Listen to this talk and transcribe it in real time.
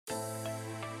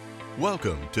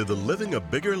Welcome to the Living a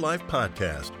Bigger Life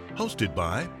podcast, hosted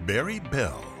by Barry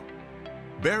Bell.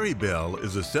 Barry Bell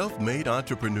is a self-made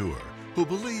entrepreneur who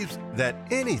believes that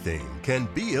anything can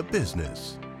be a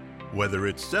business. Whether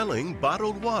it's selling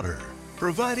bottled water,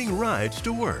 providing rides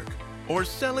to work, or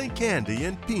selling candy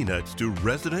and peanuts to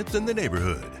residents in the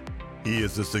neighborhood, he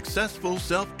is a successful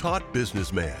self-taught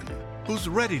businessman who's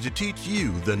ready to teach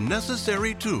you the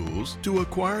necessary tools to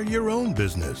acquire your own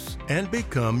business and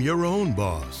become your own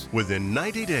boss within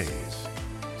 90 days.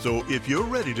 So if you're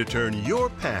ready to turn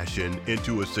your passion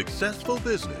into a successful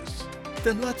business,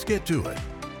 then let's get to it.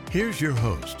 Here's your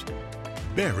host,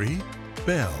 Barry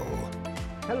Bell.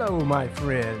 Hello, my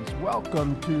friends.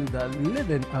 Welcome to the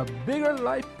Living a Bigger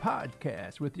Life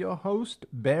podcast with your host,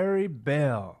 Barry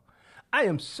Bell. I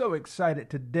am so excited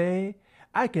today.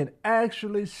 I can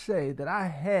actually say that I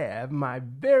have my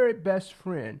very best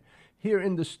friend here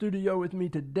in the studio with me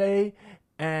today,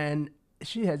 and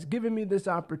she has given me this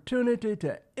opportunity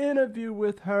to interview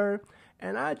with her,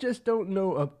 and I just don't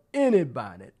know of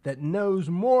anybody that knows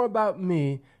more about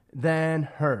me than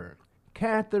her,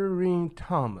 Catherine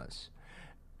Thomas.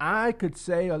 I could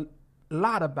say a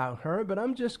lot about her, but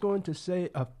I'm just going to say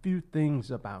a few things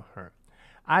about her.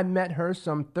 I met her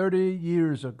some 30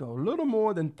 years ago, a little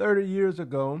more than 30 years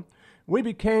ago. We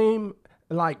became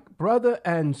like brother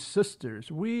and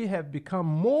sisters. We have become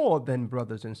more than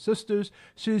brothers and sisters.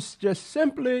 She's just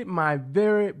simply my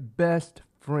very best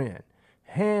friend,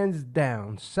 hands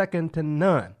down, second to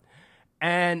none.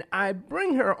 And I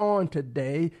bring her on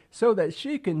today so that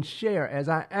she can share as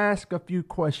I ask a few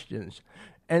questions.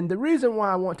 And the reason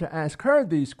why I want to ask her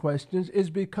these questions is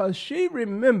because she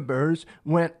remembers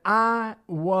when I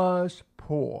was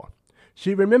poor.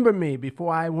 She remembered me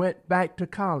before I went back to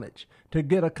college to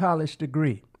get a college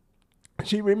degree.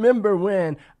 She remembered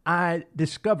when I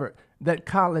discovered that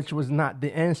college was not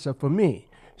the answer for me.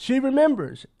 She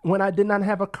remembers when I did not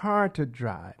have a car to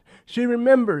drive. She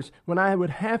remembers when I would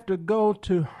have to go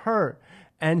to her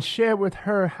and share with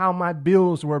her how my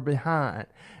bills were behind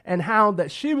and how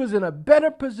that she was in a better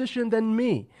position than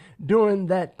me during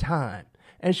that time.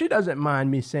 And she doesn't mind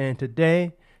me saying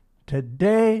today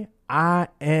I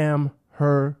am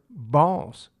her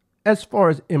boss as far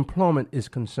as employment is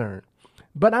concerned.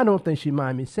 But I don't think she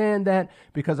mind me saying that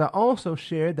because I also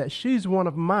share that she's one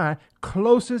of my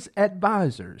closest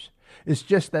advisors. It's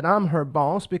just that I'm her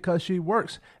boss because she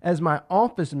works as my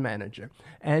office manager,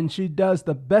 and she does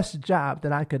the best job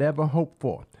that I could ever hope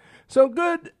for. So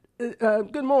good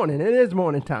morning. It is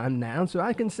morning time now, so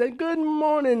I can say good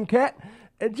morning, Kat,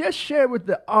 and just share with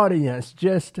the audience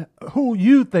just who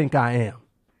you think I am.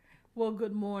 Well,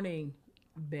 good morning,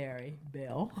 Barry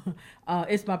Bell.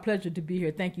 It's my pleasure to be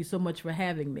here. Thank you so much for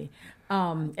having me.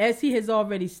 As he has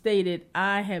already stated,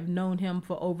 I have known him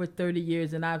for over 30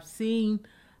 years, and I've seen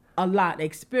a lot,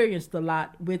 experienced a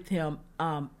lot with him.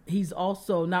 He's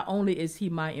also, not only is he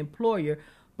my employer,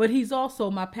 but he's also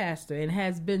my pastor and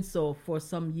has been so for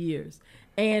some years.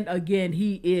 And again,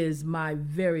 he is my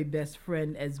very best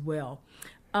friend as well.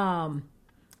 As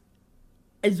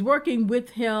working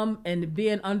with him and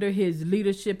being under his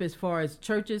leadership as far as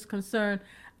church is concerned,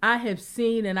 I have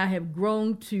seen and I have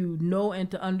grown to know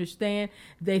and to understand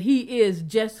that he is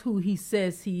just who he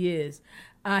says he is.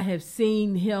 I have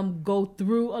seen him go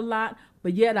through a lot,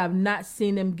 but yet I've not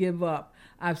seen him give up.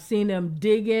 I've seen him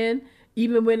dig in,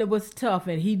 even when it was tough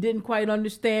and he didn't quite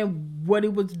understand what he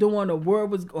was doing or where it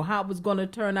was or how it was going to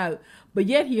turn out. But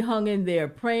yet he hung in there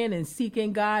praying and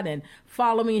seeking God and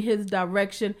following his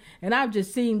direction. And I've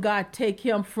just seen God take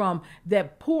him from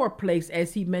that poor place,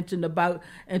 as he mentioned about,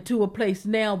 into a place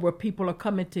now where people are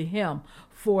coming to him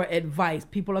for advice.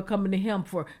 People are coming to him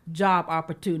for job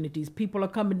opportunities. People are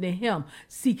coming to him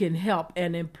seeking help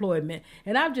and employment.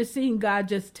 And I've just seen God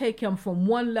just take him from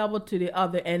one level to the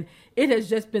other. And it has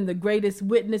just been the greatest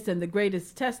witness and the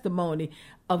greatest testimony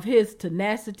of his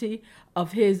tenacity,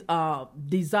 of his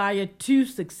desire to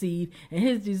succeed, and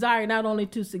his desire not only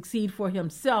to succeed for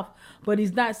himself, but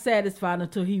he's not satisfied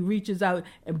until he reaches out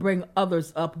and bring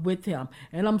others up with him.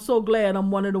 And I'm so glad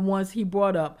I'm one of the ones he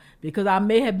brought up, because I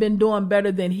may have been doing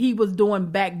better than he was doing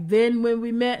back then when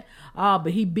we met,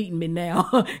 but he beating me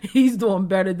now. He's doing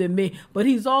better than me. But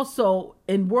he's also,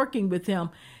 in working with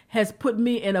him, has put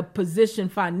me in a position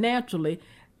financially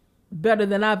better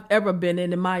than I've ever been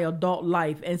in my adult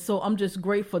life. And so I'm just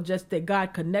grateful just that God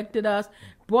connected us,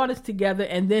 brought us together,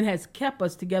 and then has kept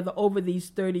us together over these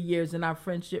 30 years, and our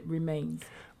friendship remains.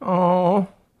 Oh,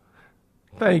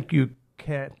 thank you,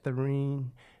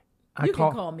 Catherine. You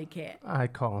can call me Cat. I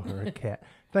call her Cat.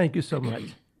 Thank you so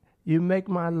much. You make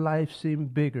my life seem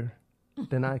bigger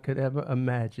than I could ever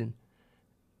imagine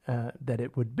that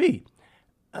it would be.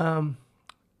 And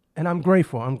I'm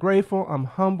grateful. I'm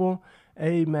humble,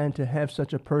 amen, to have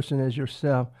such a person as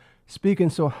yourself speaking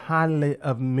so highly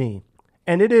of me.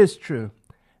 And it is true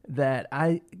that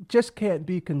I just can't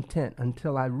be content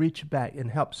until I reach back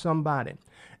and help somebody.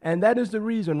 And that is the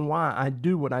reason why I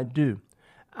do what I do.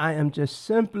 I am just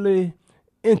simply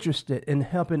interested in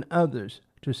helping others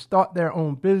to start their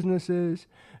own businesses,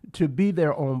 to be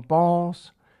their own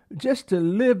boss, just to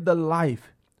live the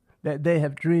life that they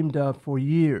have dreamed of for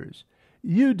years.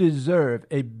 You deserve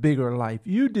a bigger life.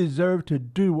 You deserve to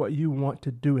do what you want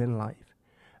to do in life.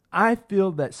 I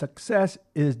feel that success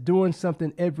is doing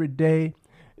something every day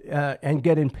and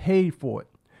getting paid for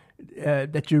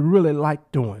it that you really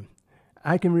like doing.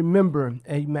 I can remember,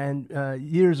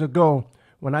 years ago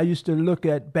when I used to look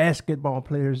at basketball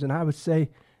players and I would say,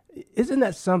 isn't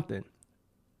that something?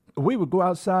 We would go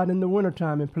outside in the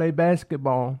wintertime and play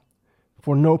basketball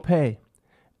for no pay.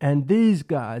 And these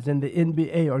guys in the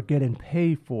NBA are getting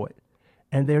paid for it.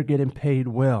 And they're getting paid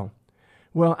well.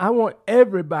 Well, I want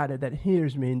everybody that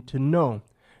hears me to know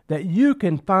that you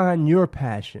can find your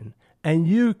passion and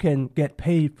you can get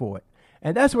paid for it.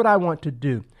 And that's what I want to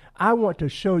do. I want to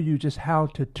show you just how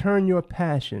to turn your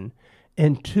passion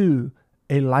into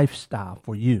a lifestyle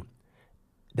for you,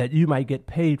 that you might get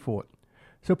paid for it.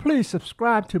 So please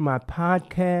subscribe to my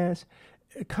podcast.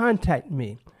 Contact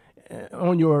me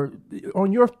on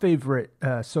your favorite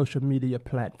social media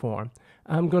platform.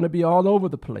 I'm going to be all over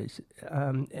the place,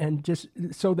 and just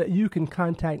so that you can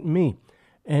contact me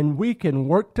and we can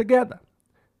work together.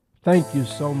 Thank you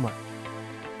so much.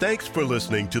 Thanks for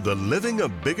listening to the Living a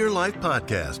Bigger Life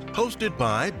podcast, hosted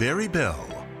by Barry Bell.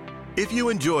 If you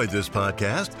enjoyed this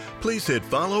podcast, please hit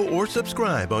follow or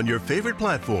subscribe on your favorite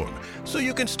platform so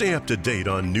you can stay up to date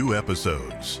on new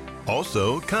episodes.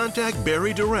 Also, contact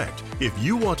Barry direct if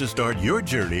you want to start your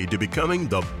journey to becoming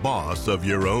the boss of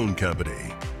your own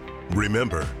company.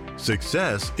 Remember,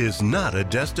 success is not a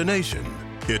destination.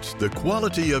 It's the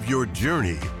quality of your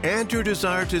journey and your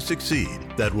desire to succeed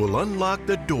that will unlock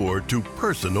the door to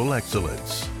personal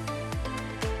excellence.